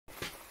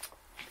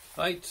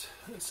Right,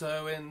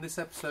 so in this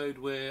episode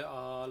we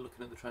are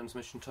looking at the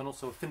transmission tunnel.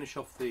 So we'll finish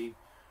off the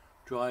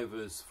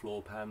driver's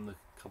floor pan, the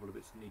couple of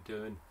bits that need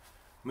doing,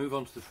 move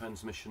on to the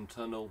transmission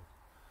tunnel,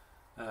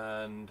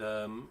 and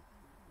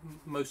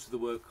most of the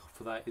work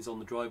for that is on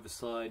the driver's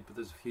side, but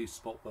there's a few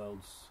spot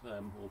welds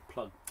a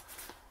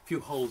few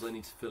holes I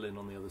need to fill in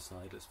on the other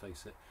side, let's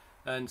face it,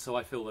 and so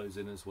I fill those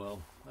in as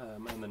well,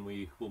 and then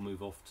we will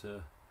move off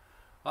to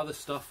other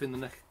stuff in the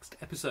next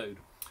episode.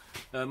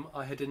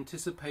 I had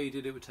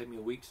anticipated it would take me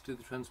a week to do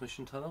the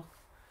transmission tunnel,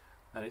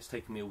 and it's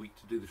taken me a week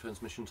to do the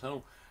transmission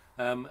tunnel,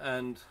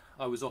 and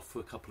I was off for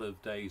a couple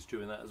of days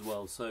during that as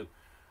well, so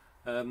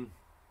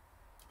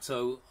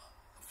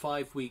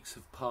 5 weeks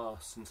have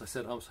passed since I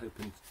said I was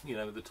hoping,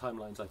 the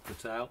timelines I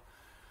put out,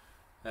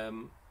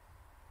 and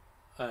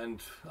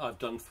I've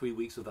done 3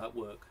 weeks of that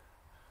work.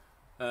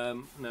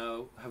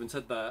 Now, having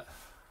said that,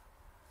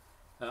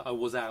 I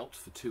was out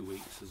for 2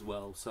 weeks as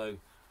well, so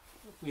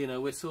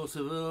we're sort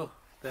of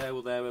there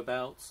or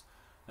thereabouts,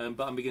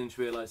 but I'm beginning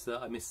to realise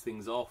that I missed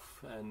things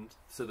off, and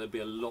so there'd be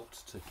a lot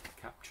to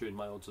capture in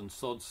my odds and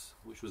sods,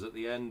 which was at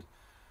the end,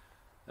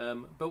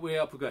 but we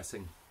are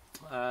progressing,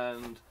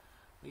 and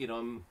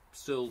I'm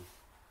still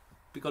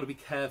got to be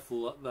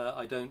careful that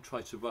I don't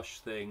try to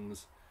rush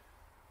things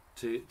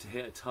to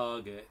hit a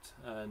target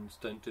and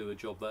don't do a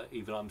job that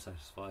even I'm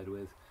satisfied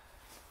with,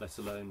 let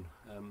alone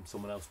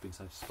someone else being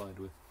satisfied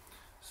with.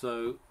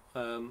 So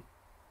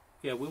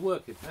yeah, we're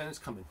working and it's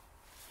coming.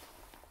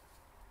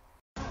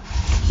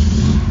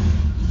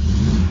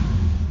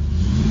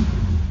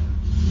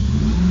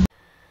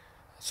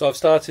 So I've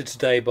started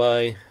today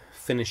by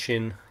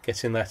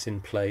getting that in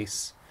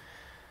place.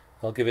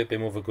 I'll give it a bit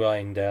more of a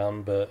grind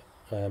down, but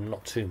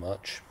not too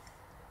much.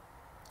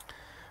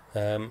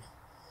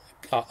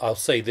 I'll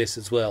say this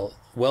as well,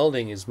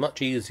 welding is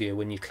much easier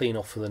when you clean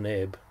off the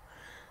nib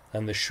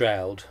and the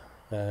shroud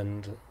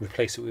and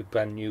replace it with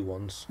brand new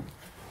ones.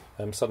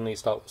 Suddenly it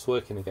starts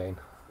working again.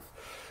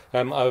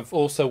 I've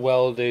also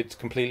welded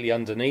completely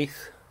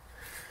underneath,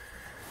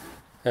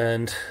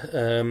 and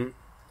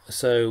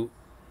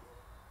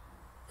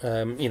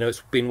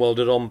it's been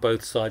welded on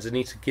both sides. I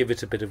need to give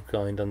it a bit of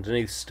grind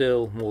underneath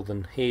still, more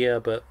than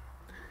here, but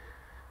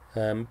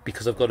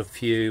because I've got a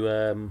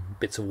few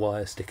bits of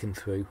wire sticking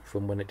through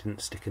from when it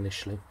didn't stick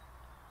initially.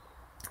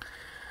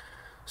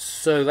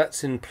 So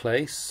that's in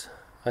place.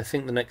 I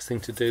think the next thing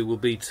to do will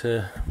be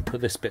to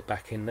put this bit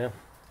back in now.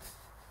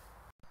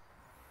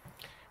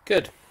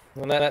 Good,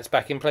 well that's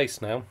back in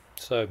place now,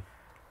 so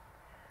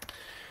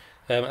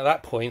at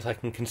that point I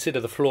can consider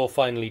the floor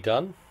finally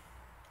done.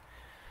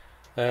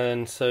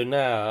 And so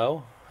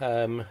now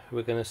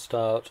we're going to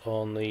start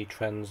on the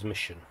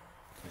transmission.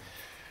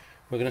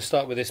 We're going to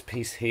start with this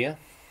piece here,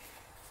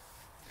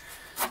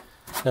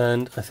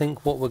 and I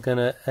think what we're going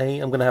to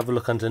I'm going to have a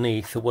look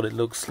underneath at what it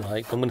looks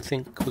like. We're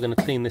going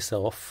to clean this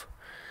off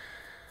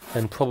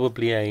and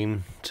probably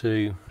aim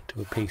to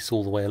do a piece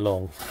all the way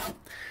along,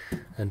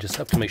 and just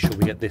have to make sure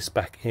we get this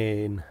back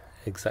in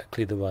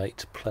exactly the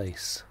right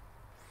place.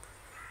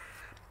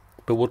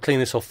 But we'll clean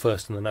this off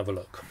first and then have a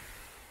look.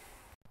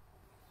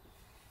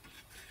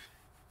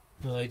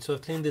 Right, so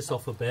I've cleaned this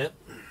off a bit,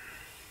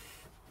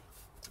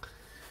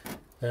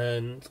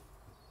 and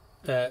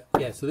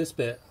yeah, so this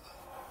bit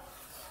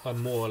I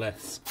more or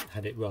less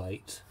had it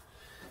right,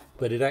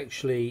 but it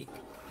actually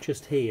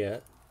just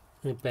here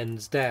it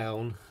bends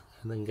down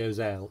and then goes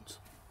out,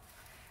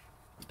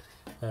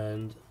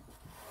 and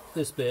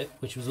this bit,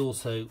 which was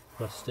also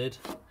rusted,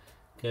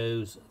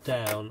 goes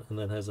down and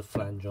then has a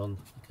flange on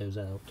that goes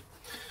out.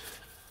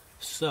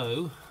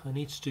 So I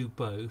need to do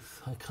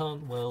both. I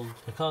can't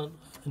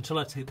until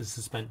I take the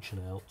suspension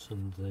out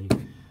and the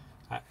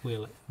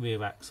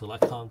rear axle. I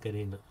can't get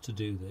in to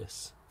do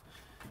this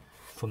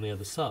from the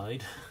other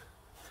side,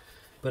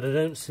 but I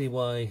don't see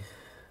why.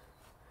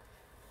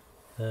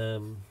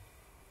 So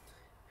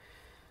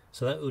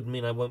that would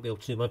mean I won't be able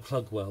to do my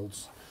plug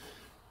welds.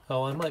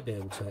 Oh, I might be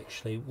able to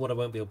actually. What I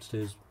won't be able to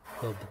do is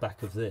weld the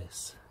back of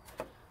this.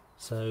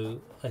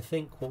 So I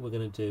think what we're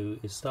going to do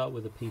is start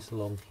with a piece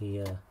along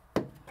here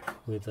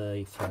with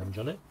a flange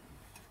on it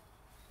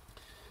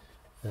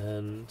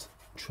and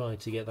try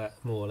to get that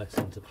more or less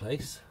into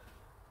place,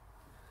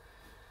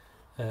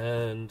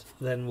 and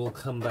then we'll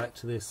come back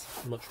to this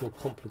much more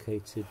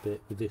complicated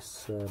bit with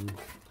this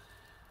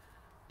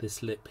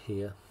this lip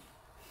here,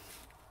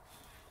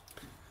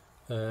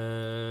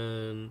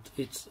 and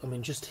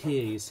just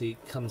here you see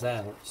it comes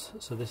out,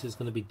 so this is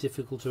going to be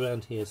difficult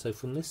around here. So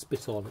from this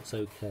bit on it's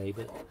okay,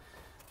 but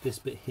this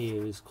bit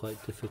here is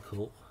quite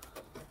difficult,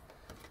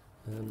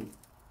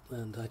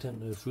 and I don't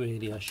know if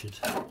really I should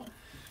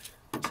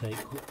take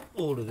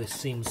all of this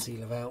seam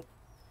sealer out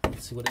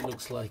and see what it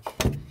looks like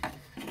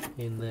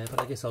in there, but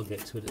I guess I'll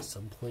get to it at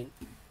some point.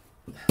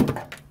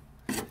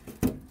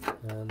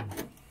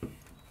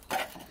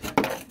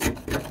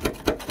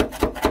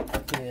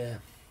 Yeah,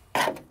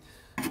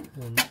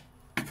 and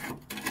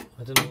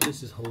I don't know what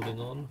this is holding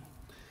on,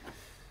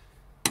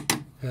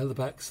 the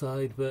back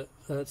side, but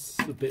that's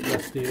a bit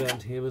rusty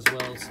around here as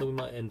well, so we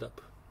might end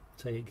up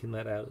taking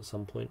that out at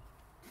some point.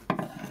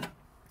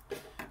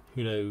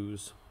 who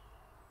knows?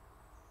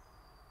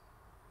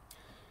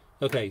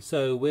 Okay,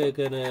 so we're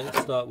going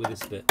to start with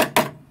this bit.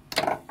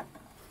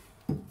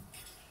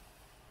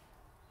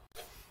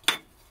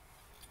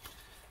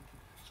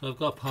 So I've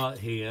got a part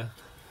here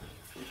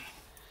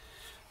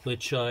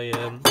which I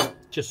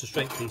just a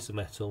straight piece of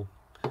metal,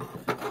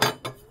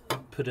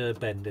 put a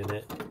bend in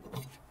it.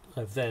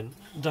 I've then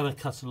done a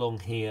cut along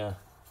here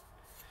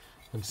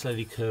and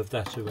slowly curved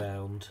that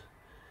around,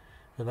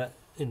 and that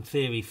in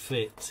theory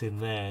fits in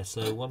there.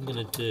 So what I'm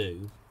going to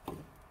do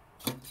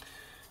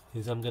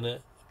is I'm going to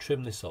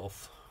trim this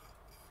off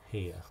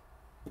here.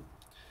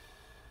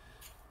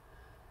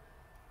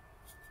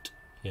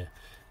 Yeah,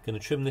 going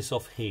to trim this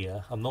off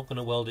here. I'm not going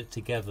to weld it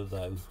together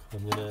though.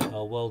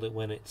 I'll weld it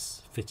when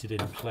it's fitted in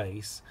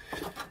place,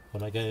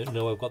 when I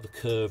know I've got the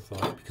curve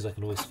right, because I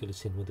can always fill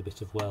it in with a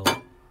bit of weld.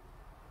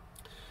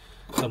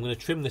 So I'm going to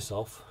trim this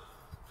off.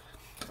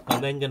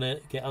 I'm then going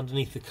to get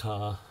underneath the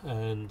car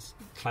and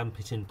clamp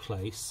it in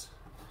place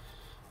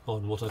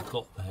on what I've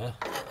got there,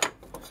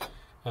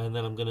 and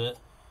then I'm going to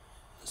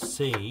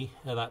see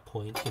at that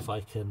point if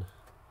I can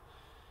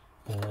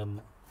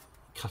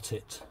cut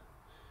it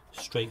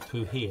straight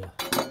through here,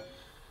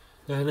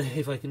 and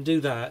if I can do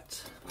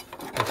that,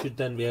 I should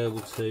then be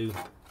able to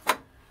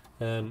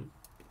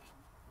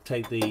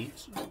take the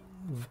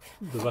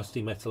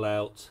rusty metal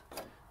out,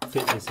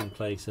 fit this in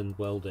place and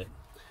weld it.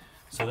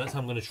 So that's how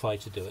I'm going to try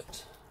to do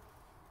it.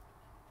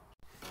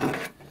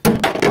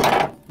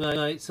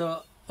 Right,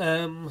 so I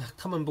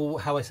can't remember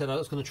how I said I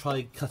was going to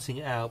try cutting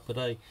it out, but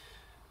I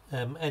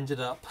ended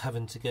up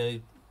having to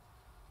go,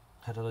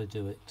 how did I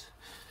do it?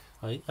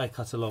 I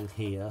cut along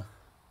here.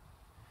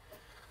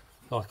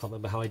 Oh, I can't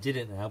remember how I did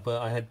it now,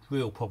 but I had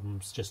real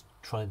problems just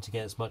trying to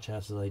get as much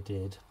out as I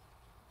did,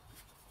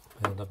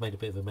 and I've made a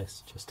bit of a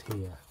mess just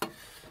here.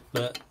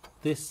 But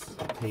this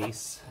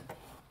piece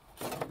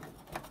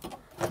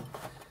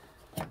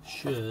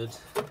should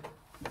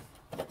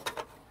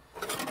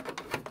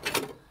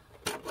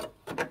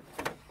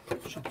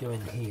go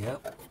in here.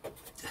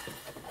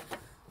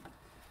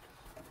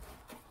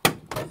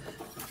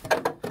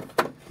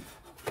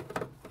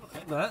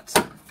 Like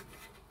that.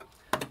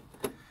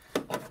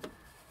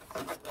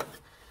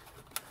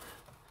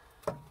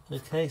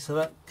 Okay, so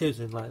that goes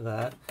in like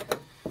that.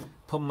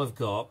 Problem I've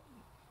got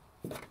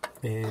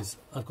is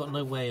I've got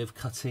no way of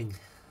cutting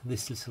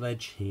this little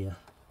edge here.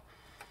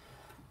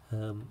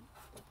 None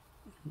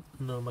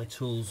of my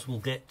tools will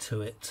get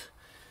to it.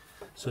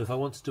 So if I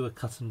want to do a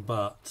cut and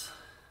butt,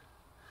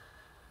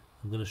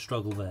 I'm going to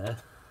struggle there.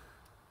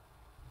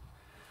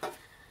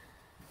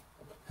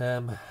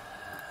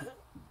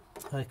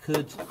 I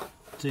could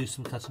do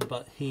some cut and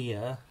butt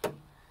here.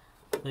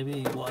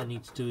 Maybe what I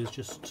need to do is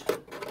just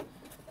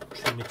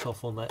trim it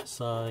off on that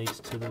side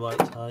to the right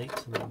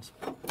height,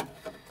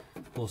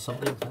 or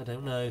something, I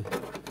don't know.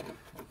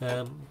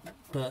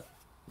 But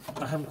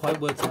I haven't quite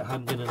worked out how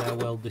I'm going to now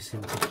weld this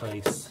into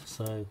place,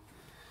 so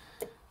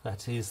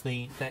that is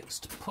the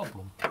next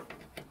problem.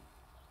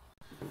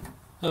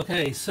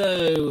 Okay,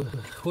 so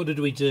what did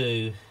we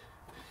do?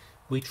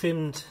 We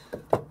trimmed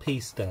the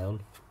piece down.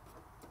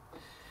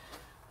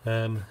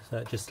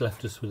 That just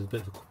left us with a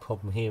bit of a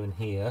problem here and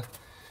here.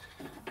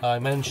 I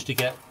managed to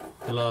get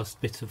the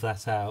last bit of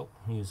that out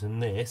using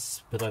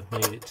this, but I've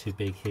made it too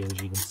big here, as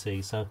you can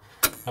see, so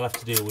I'll have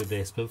to deal with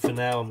this. But for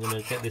now I'm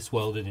going to get this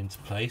welded into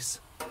place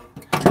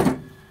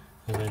and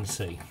then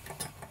see.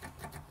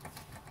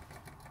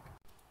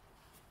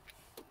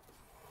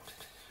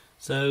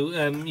 So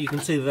you can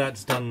see that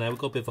that's done now. We've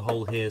got a bit of a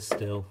hole here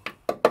still,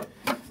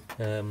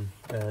 and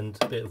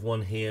a bit of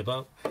one here,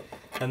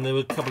 and there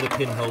were a couple of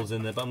pinholes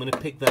in there, but I'm going to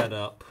pick that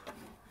up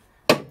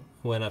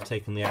when I've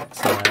taken the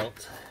axle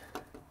out.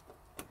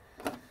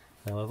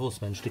 Now I've also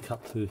managed to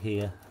cut through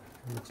here.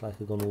 It looks like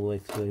I've gone all the way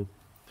through.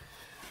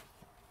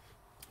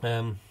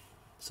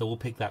 So we'll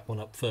pick that one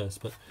up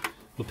first, but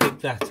we'll pick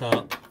that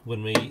up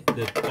when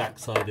the back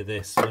side of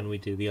this, when we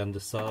do the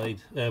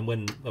underside,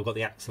 when I've got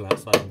the axle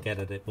outside and get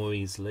at it more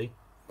easily.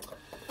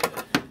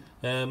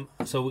 So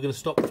we're going to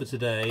stop for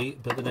today,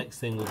 but the next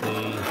thing will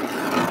be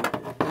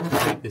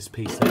take this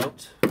piece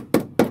out.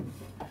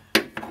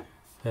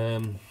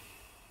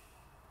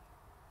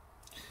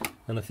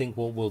 And I think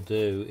what we'll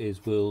do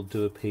is we'll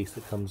do a piece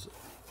that comes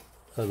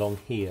along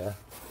here,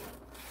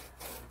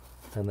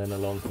 and then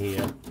along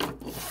here,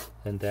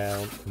 and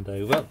down and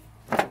over.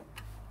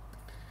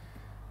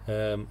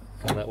 And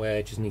that way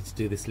I just need to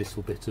do this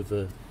little bit of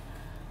a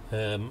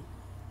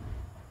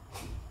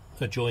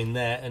join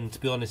there, and to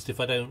be honest, if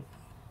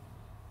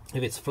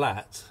it's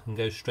flat and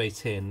goes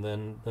straight in,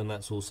 then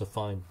that's also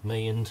fine with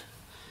me, and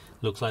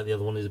looks like the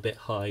other one is a bit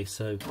high,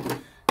 so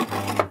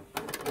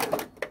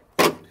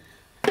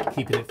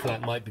keeping it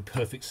flat might be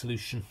perfect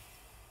solution.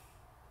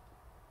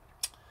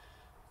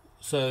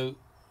 So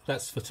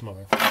that's for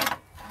tomorrow.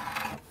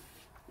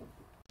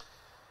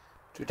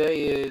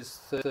 Today is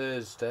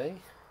Thursday,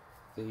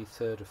 the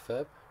 3rd of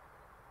Feb,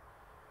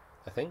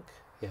 I think.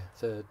 Yeah,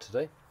 3rd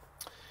today.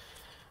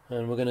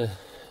 And we're going to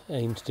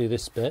aim to do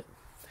this bit.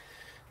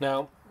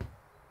 Now,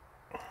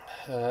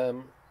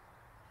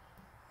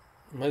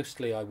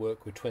 mostly I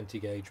work with 20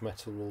 gauge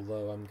metal,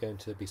 although I'm going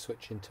to be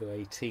switching to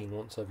 18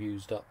 once I've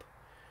used up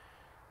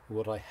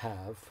what I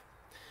have.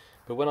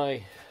 But when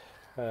I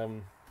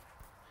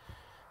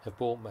have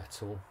bought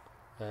metal,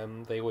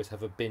 they always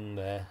have a bin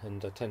there,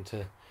 and I tend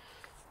to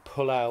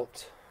pull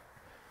out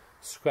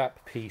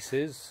scrap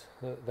pieces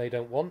that they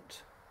don't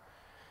want,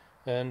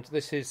 and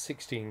this is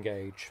 16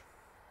 gauge,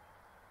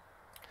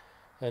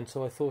 and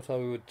so I thought I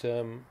would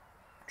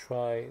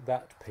try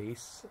that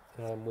piece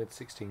with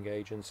 16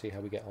 gauge and see how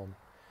we get on.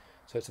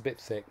 So it's a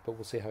bit thick, but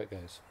we'll see how it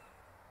goes.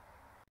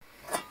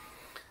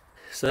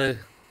 So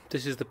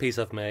this is the piece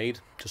I've made,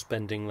 just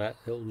bending that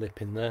little lip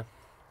in there.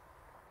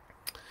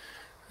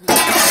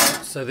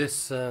 So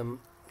this,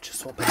 just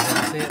swap it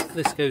hands here,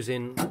 this goes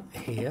in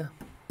here,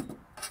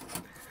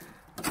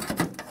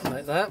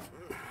 like that,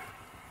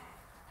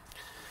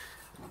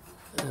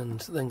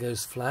 and then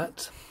goes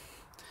flat.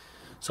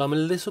 So I'm a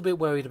little bit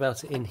worried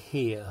about it in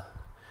here,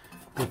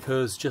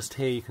 because just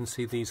here you can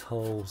see these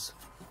holes,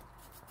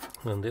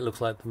 and it looks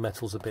like the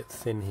metal's a bit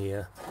thin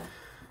here,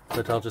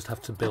 but I'll just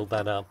have to build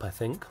that up, I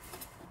think.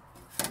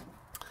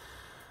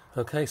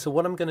 Okay, so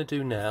what I'm going to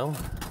do now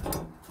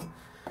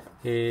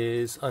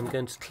is I'm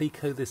going to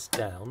cleco this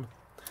down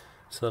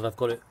so that I've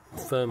got it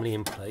firmly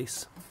in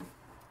place.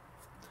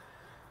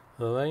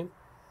 Alright,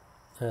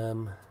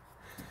 and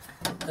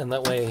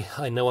that way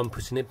I know I'm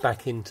putting it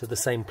back into the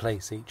same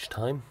place each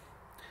time.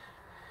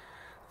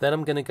 Then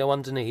I'm going to go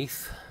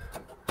underneath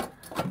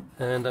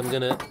and I'm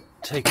going to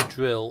take a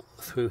drill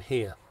through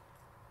here.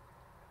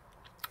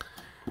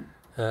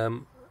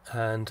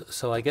 And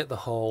so I get the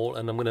hole,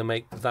 and I'm going to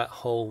make that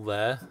hole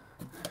there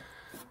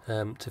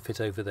to fit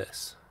over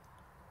this.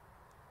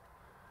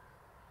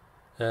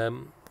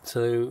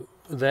 So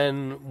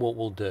then what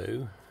we'll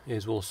do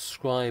is we'll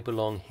scribe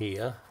along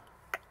here,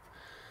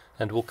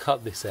 and we'll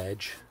cut this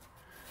edge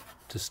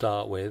to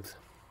start with,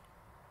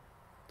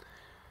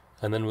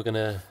 and then we're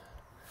going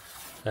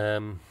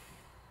to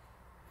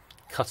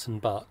cut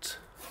and butt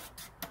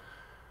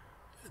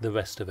the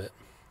rest of it.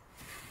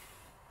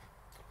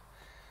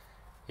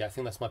 Yeah, I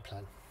think that's my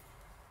plan.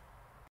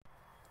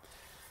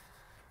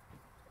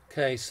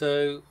 Okay,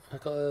 so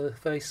I've got a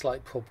very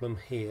slight problem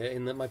here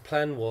in that my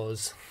plan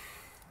was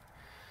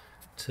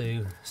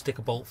to stick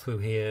a bolt through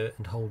here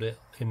and hold it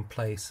in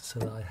place so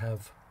that I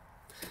have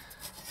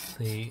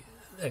the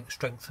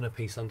strengthener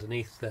piece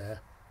underneath there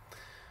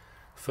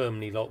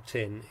firmly locked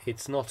in.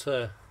 It's not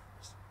a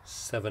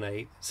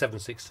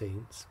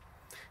 7/16,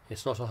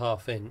 it's not a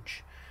 1/2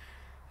 inch,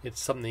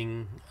 it's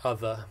something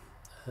other,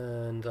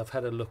 and I've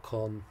had a look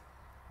on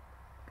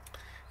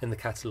in the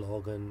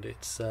catalogue, and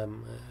it's a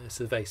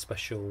very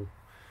special,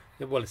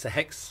 well, it's a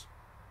hex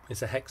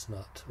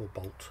nut or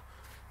bolt,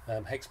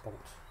 hex bolt.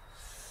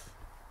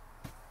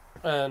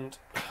 And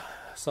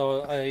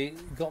so I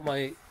got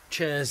my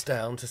chairs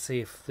down to see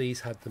if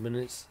these had them, and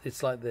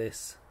it's like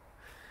this.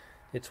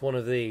 It's one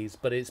of these,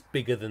 but it's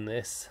bigger than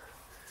this,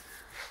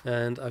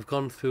 and I've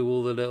gone through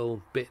all the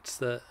little bits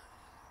that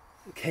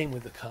came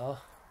with the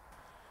car,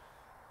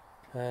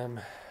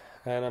 and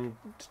I'm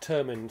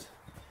determined,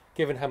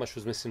 given how much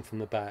was missing from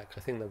the back. I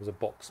think there was a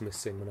box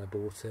missing when I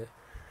bought it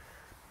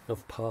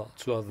of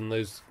parts, rather than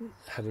those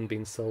hadn't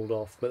been sold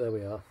off, but there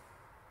we are.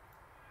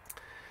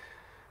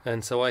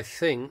 And so I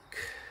think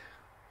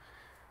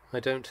I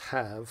don't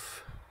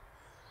have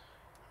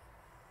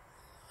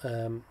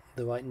the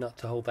right nut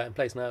to hold that in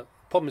place. Now, the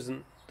problem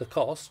isn't the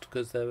cost,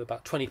 because they're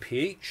about 20p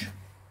each,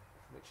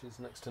 which is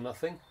next to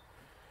nothing,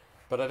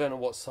 but I don't know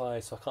what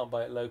size, so I can't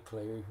buy it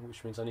locally,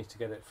 which means I need to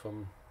get it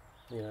from,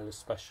 you know, the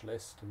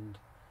specialist, and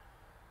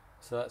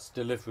so that's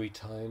delivery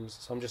times.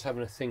 So I'm just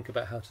having to think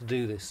about how to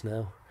do this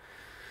now.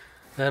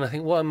 And I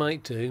think what I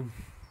might do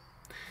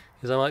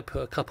is I might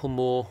put a couple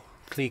more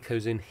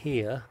clecos in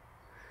here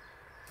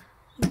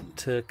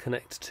to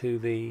connect to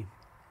the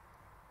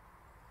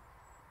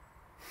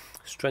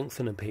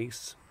strengthener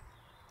piece,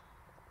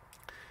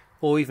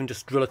 or even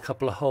just drill a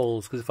couple of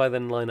holes, because if I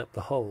then line up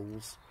the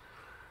holes,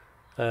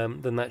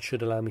 then that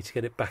should allow me to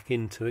get it back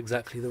into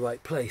exactly the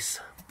right place.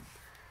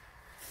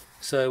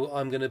 So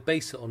I'm going to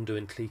base it on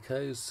doing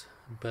clecos,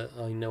 but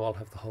I know I'll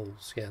have the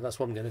holes. Yeah, that's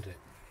what I'm going to do.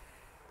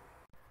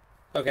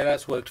 Okay,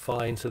 that's worked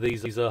fine. So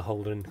these are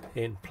holding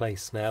in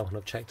place now, and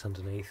I've checked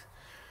underneath.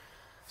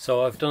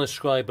 So I've done a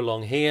scribe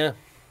along here.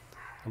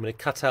 I'm going to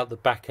cut out the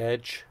back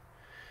edge,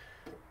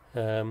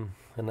 and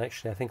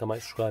actually I think I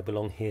might scribe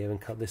along here and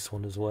cut this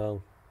one as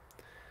well,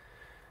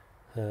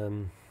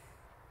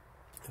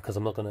 because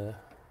I'm not going to,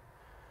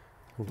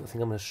 I think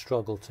I'm going to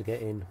struggle to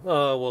get in.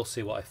 Oh, we'll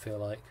see what I feel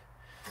like.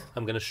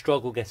 I'm going to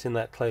struggle getting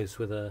that close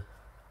with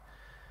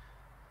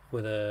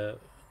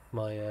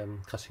my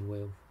cutting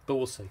wheel, but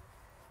we'll see.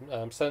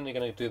 I'm certainly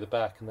going to do the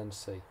back and then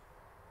see.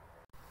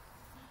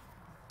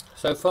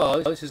 So far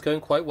this is going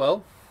quite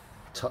well,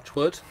 touch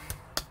wood.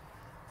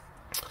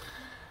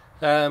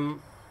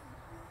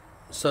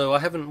 So I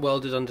haven't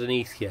welded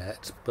underneath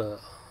yet,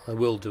 but I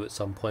will do at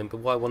some point.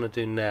 But what I want to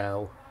do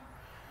now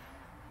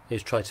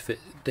is try to fit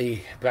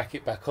the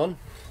bracket back on,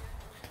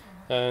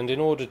 and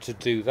in order to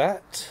do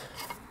that,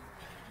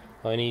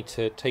 I need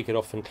to take it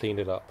off and clean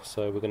it up,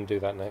 so we're going to do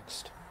that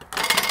next.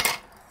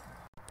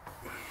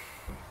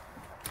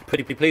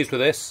 Pretty pleased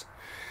with this.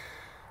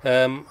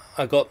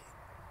 I got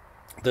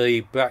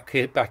the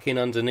back in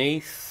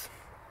underneath.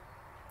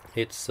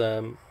 It's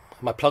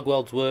my plug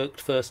welds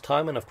worked first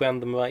time and I've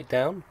ground them right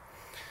down,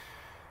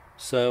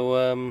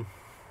 so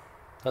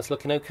that's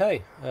looking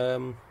okay.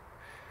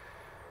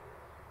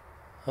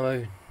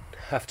 I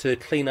have to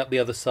clean up the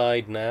other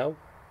side now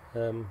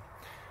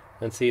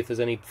and see if there's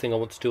anything I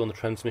want to do on the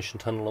transmission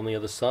tunnel on the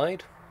other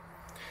side.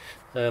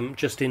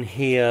 Just in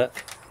here,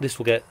 this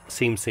will get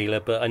seam sealer,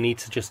 but I need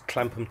to just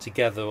clamp them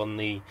together on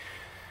the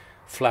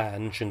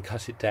flange and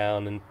cut it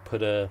down and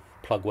put a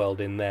plug weld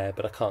in there,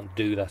 but I can't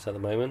do that at the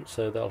moment,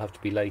 so that'll have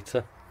to be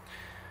later.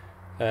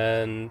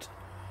 And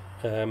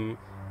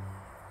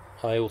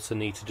I also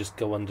need to just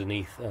go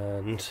underneath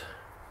and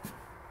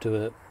do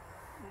a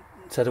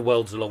set of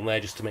welds along there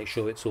just to make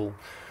sure it's all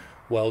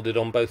welded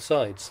on both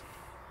sides.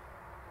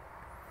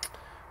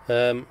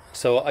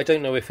 So I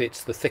don't know if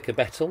it's the thicker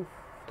metal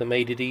that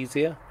made it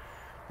easier,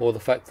 or the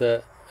fact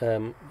that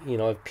you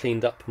know, I've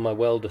cleaned up my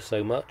welder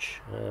so much,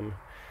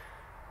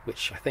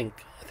 which I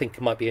think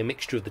it might be a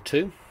mixture of the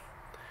two.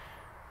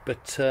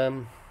 But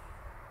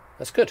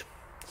that's good.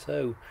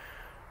 So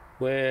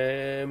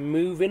we're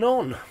moving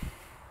on.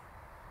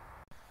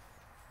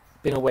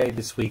 Been away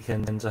this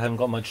weekend and I haven't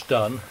got much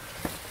done.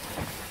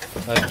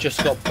 I've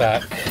just got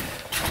back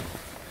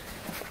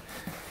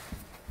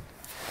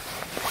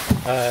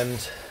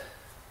and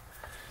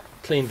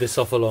cleaned this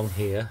off along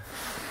here.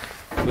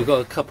 We've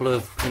got a couple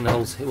of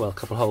pinholes here, well, a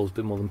couple of holes, a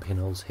bit more than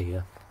pinholes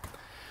here.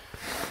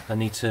 I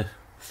need to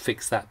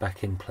fix that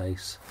back in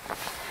place,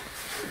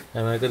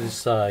 and I've got to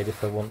decide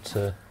if I want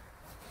to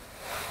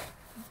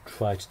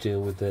try to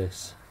deal with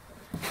this.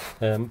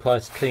 Prior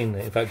to cleaning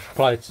it, in fact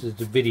prior to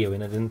the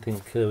videoing, I didn't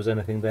think there was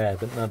anything there,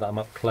 but now that I'm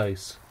up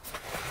close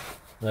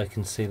I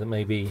can see that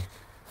maybe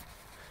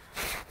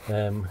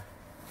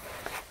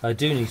I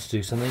do need to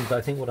do something. But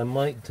I think what I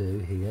might do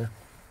here,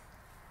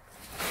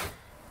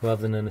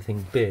 rather than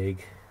anything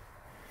big,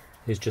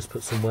 is just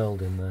put some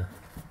weld in there.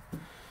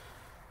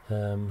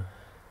 I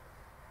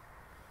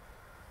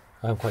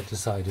haven't quite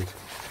decided,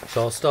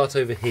 so I'll start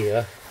over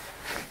here.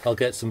 I'll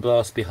get some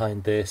brass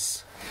behind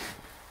this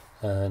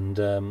and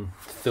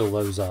fill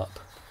those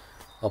up.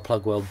 I'll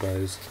plug weld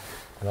those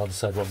and I'll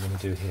decide what I'm going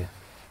to do here.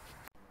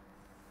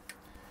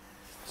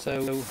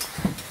 So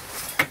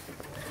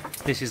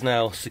this is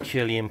now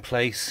securely in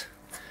place,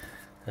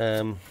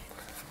 so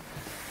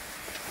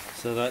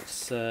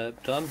that's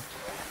done.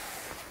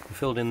 We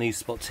filled in these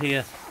spots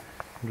here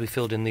and we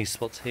filled in these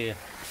spots here.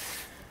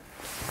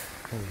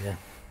 Oh yeah,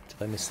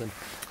 did I miss them?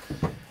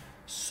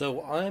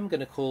 So I'm going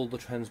to call the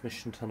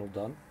transmission tunnel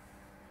done.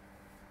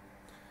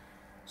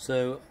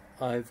 So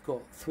I've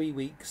got 3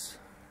 weeks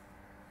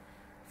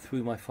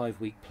through my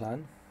 5-week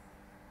plan.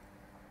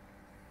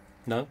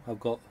 No,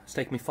 it's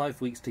taken me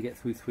 5 weeks to get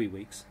through 3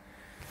 weeks.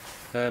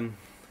 I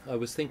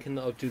was thinking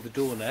that I'd do the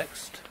door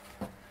next,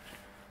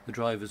 the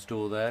driver's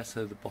door there,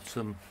 so the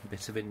bottom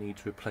bit of it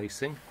needs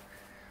replacing.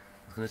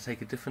 I'm going to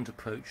take a different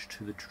approach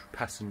to the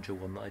passenger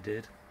one that I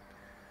did.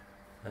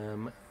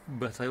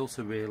 But I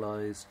also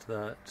realised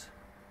that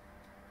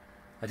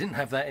I didn't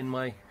have that in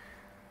my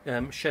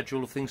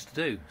schedule of things to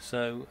do,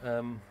 so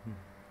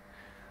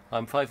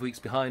I'm 5 weeks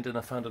behind and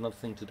I found another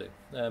thing to do.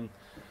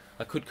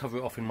 I could cover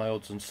it off in my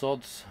odds and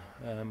sods,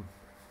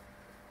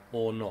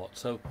 or not,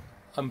 so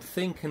I'm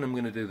thinking I'm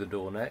going to do the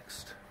door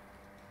next,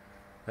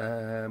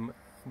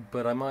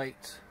 but I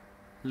might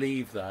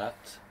leave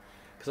that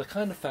because I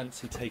kind of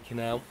fancy taking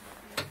out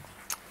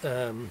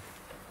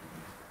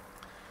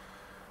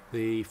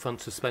the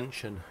front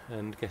suspension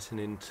and getting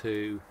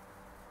into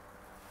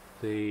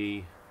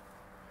the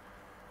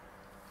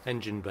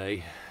engine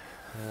bay.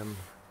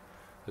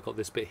 I've got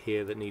this bit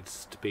here that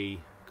needs to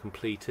be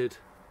completed,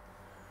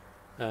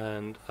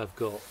 and I've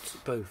got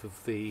both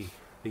of these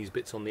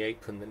bits on the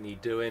apron that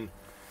need doing,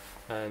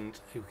 and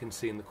you can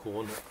see in the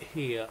corner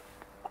here,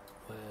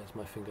 where's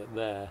my finger,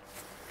 there,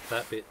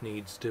 that bit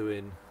needs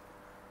doing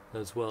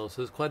as well,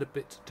 so there's quite a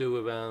bit to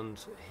do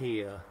around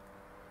here.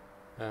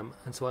 And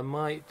so I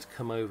might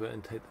come over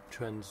and take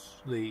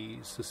the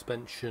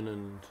suspension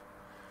and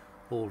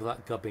all of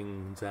that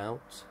gubbins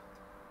out.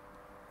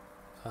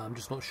 I'm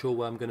just not sure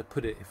where I'm going to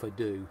put it if I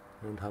do,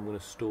 and how I'm going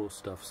to store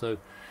stuff. So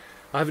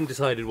I haven't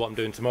decided what I'm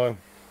doing tomorrow.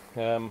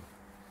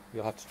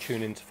 You'll have to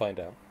tune in to find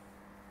out.